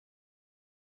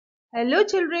Hello,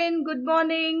 children. Good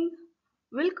morning.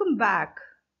 Welcome back.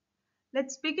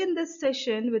 Let's begin this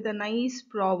session with a nice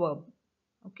proverb.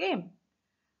 Okay.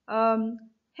 Um,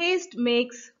 Haste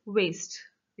makes waste.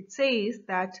 It says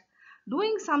that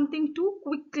doing something too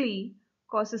quickly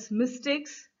causes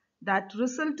mistakes that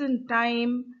result in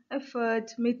time,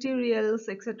 effort, materials,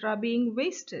 etc. being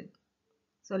wasted.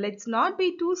 So let's not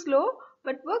be too slow,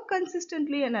 but work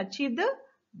consistently and achieve the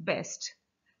best.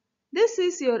 This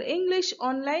is your English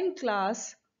online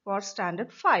class for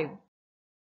Standard 5.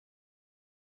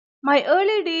 My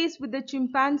Early Days with the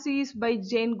Chimpanzees by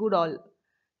Jane Goodall.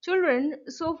 Children,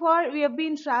 so far we have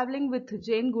been traveling with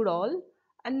Jane Goodall,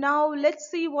 and now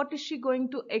let's see what is she going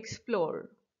to explore.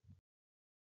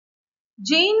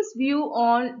 Jane's view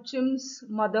on Chim's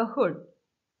motherhood.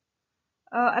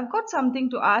 I've got something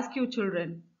to ask you,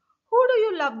 children. Who do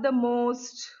you love the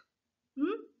most?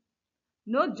 Hmm?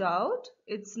 No doubt,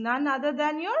 it's none other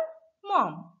than your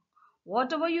mom.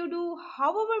 Whatever you do,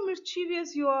 however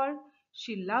mischievous you are,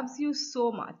 she loves you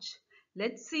so much.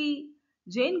 Let's see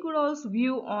Jane Goodall's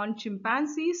view on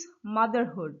chimpanzees'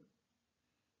 motherhood.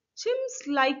 Chimps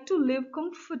like to live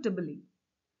comfortably.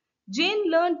 Jane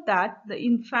learned that the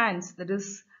infants, that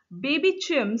is, baby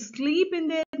chimps, sleep in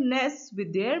their nests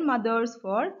with their mothers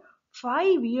for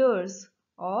 5 years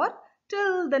or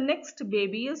till the next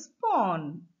baby is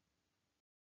born.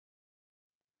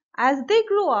 As they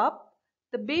grow up,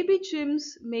 the baby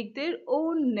chimps make their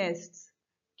own nests.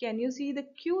 Can you see the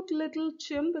cute little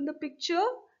chimp in the picture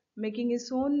making his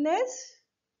own nest?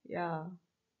 Yeah.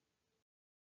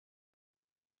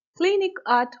 Clinic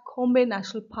at Khombe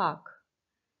National Park.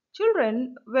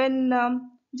 Children, when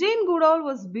Jane Goodall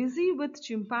was busy with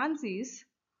chimpanzees,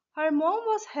 her mom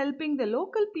was helping the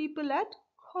local people at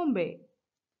Khombe.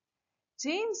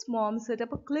 Jane's mom set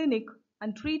up a clinic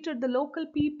and treated the local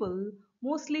people,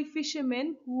 mostly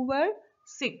fishermen who were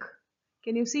sick.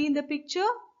 Can you see in the picture?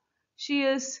 She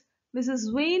is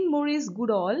Mrs. Wayne Maurice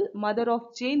Goodall, mother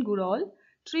of Jane Goodall,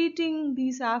 treating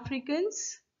these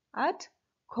Africans at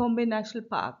Khombe National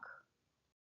Park.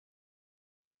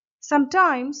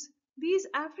 Sometimes these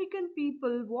African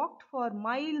people walked for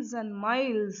miles and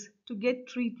miles to get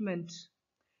treatment.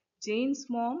 Jane's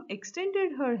mom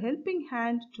extended her helping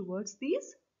hand towards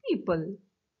these people.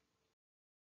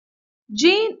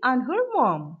 Jane and her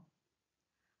mom.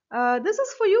 This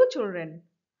is for you, children.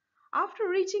 After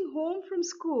reaching home from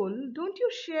school, don't you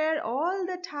share all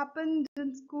that happened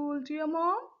in school to your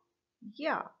mom?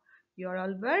 Yeah, you're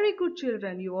all very good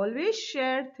children. You always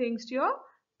share things to your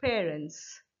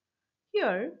parents.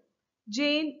 Here,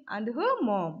 Jane and her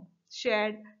mom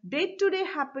shared day-to-day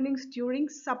happenings during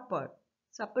supper.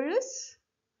 Supper is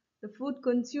the food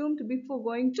consumed before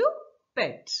going to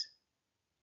bed.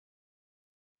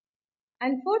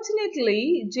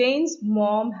 Unfortunately, Jane's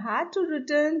mom had to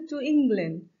return to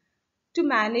England to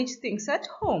manage things at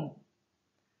home.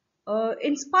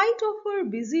 In spite of her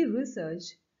busy research,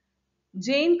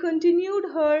 Jane continued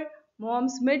her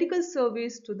mom's medical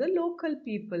service to the local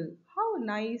people. How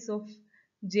nice of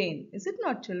Jane, is it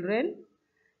not, children?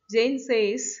 Jane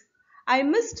says, I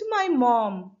missed my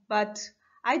mom, but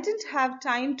I didn't have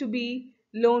time to be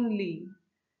lonely.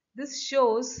 This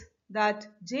shows that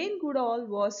Jane Goodall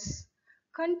was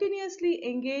continuously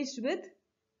engaged with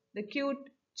the cute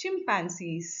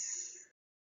chimpanzees.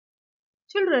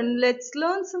 Children, let's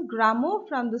learn some grammar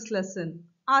from this lesson.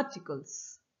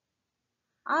 Articles.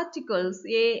 Articles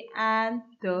a and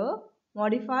the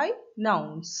modify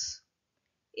nouns.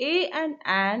 A and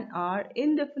an are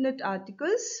indefinite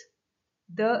articles.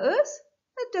 The is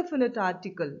a definite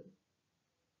article.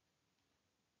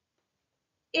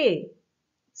 A.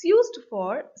 It's used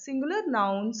for singular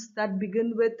nouns that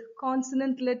begin with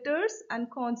consonant letters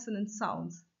and consonant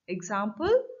sounds.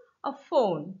 Example, a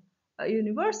phone, a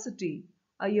university,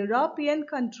 a European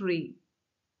country.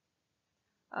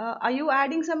 Are you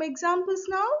adding some examples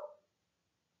now?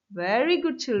 Very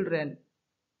good, children.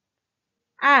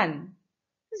 An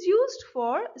is used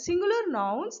for singular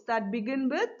nouns that begin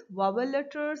with vowel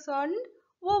letters and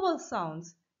vowel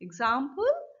sounds.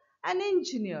 Example, an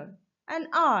engineer, an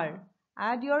R.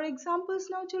 Add your examples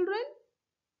now, children.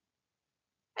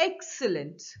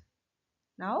 Excellent.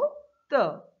 Now,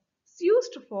 the is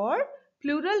used for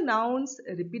plural nouns,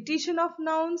 repetition of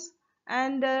nouns,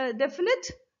 and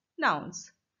definite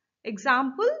nouns.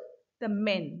 Example, the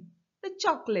men, the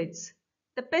chocolates,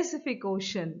 the Pacific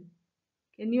Ocean.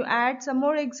 Can you add some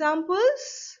more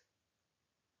examples?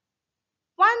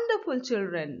 Wonderful,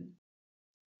 children.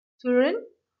 Children,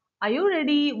 are you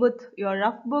ready with your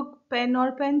rough book, pen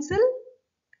or pencil?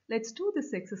 Let's do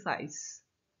this exercise.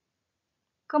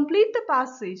 Complete the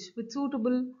passage with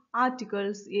suitable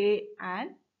articles A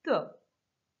and the.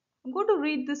 I'm going to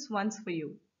read this once for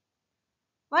you.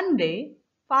 One day,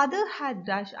 father had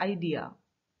dash idea.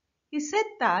 He said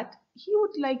that he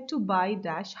would like to buy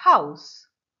dash house.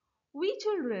 We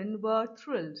children were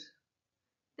thrilled.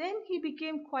 Then he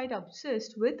became quite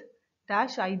obsessed with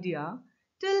dash idea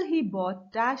till he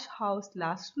bought dash house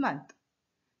last month.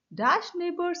 Dash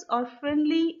neighbors are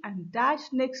friendly and dash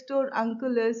next door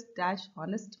uncle is dash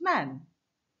honest man.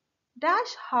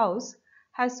 Dash house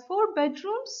has 4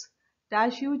 bedrooms,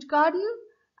 dash huge garden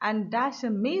and dash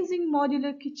amazing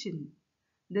modular kitchen.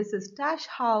 This is dash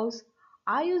house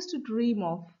I used to dream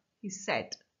of, he said.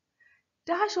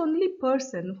 Dash only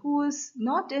person who is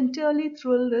not entirely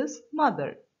thrilled is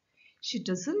mother. She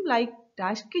doesn't like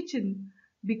dash kitchen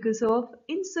because of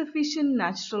insufficient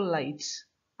natural light.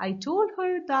 I told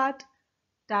her that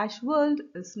dash world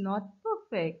is not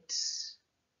perfect.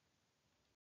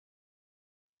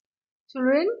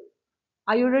 Children,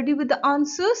 are you ready with the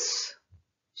answers?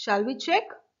 Shall we check?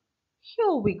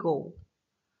 Here we go.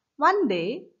 One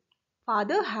day,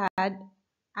 father had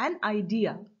an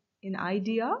idea. In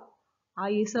idea, I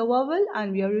is a vowel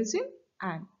and we are using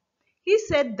an. He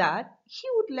said that he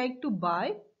would like to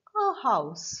buy a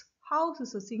house. House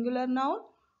is a singular noun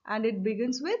and it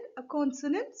begins with a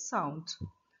consonant sound.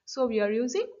 So we are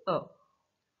using a.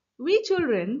 We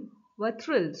children were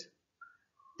thrilled.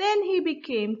 Then he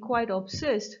became quite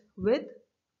obsessed with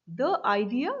the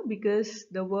idea because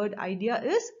the word idea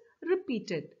is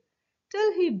repeated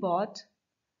till he bought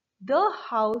the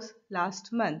house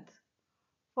last month.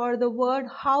 For the word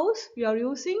house, we are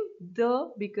using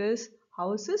the because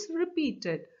house is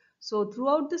repeated. So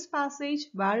throughout this passage,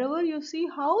 wherever you see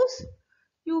house,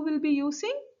 you will be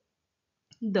using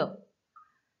the.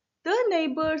 The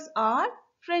neighbors are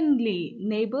friendly.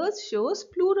 Neighbors shows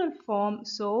plural form.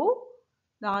 So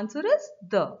the answer is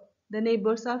the. The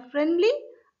neighbors are friendly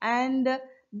and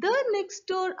the next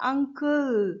door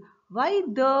uncle. Why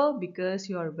the? Because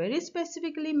you are very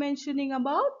specifically mentioning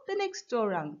about the next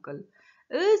door uncle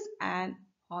is an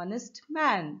honest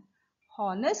man.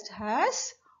 Honest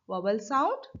has vowel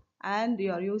sound and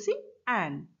you are using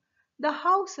an. The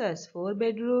house has 4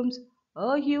 bedrooms,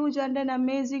 a huge and an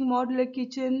amazing modular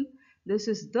kitchen. This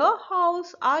is the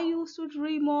house I used to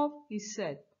dream of, he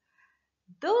said.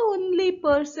 The only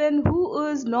person who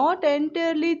is not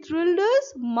entirely thrilled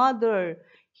is mother.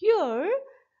 Here,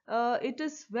 it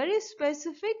is very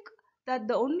specific that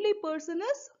the only person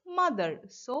is mother.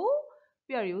 So,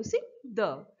 we are using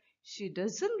the. She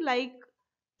doesn't like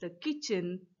the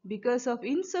kitchen because of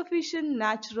insufficient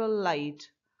natural light.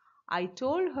 I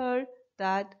told her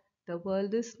that the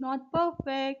world is not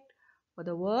perfect. For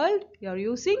the world, you are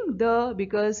using the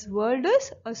because world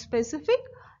is a specific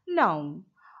noun.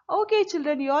 Okay,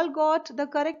 children, you all got the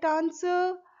correct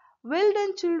answer. Well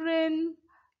done, children.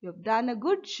 You've done a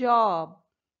good job.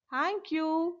 Thank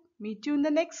you. Meet you in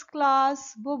the next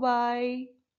class. Bye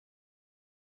bye.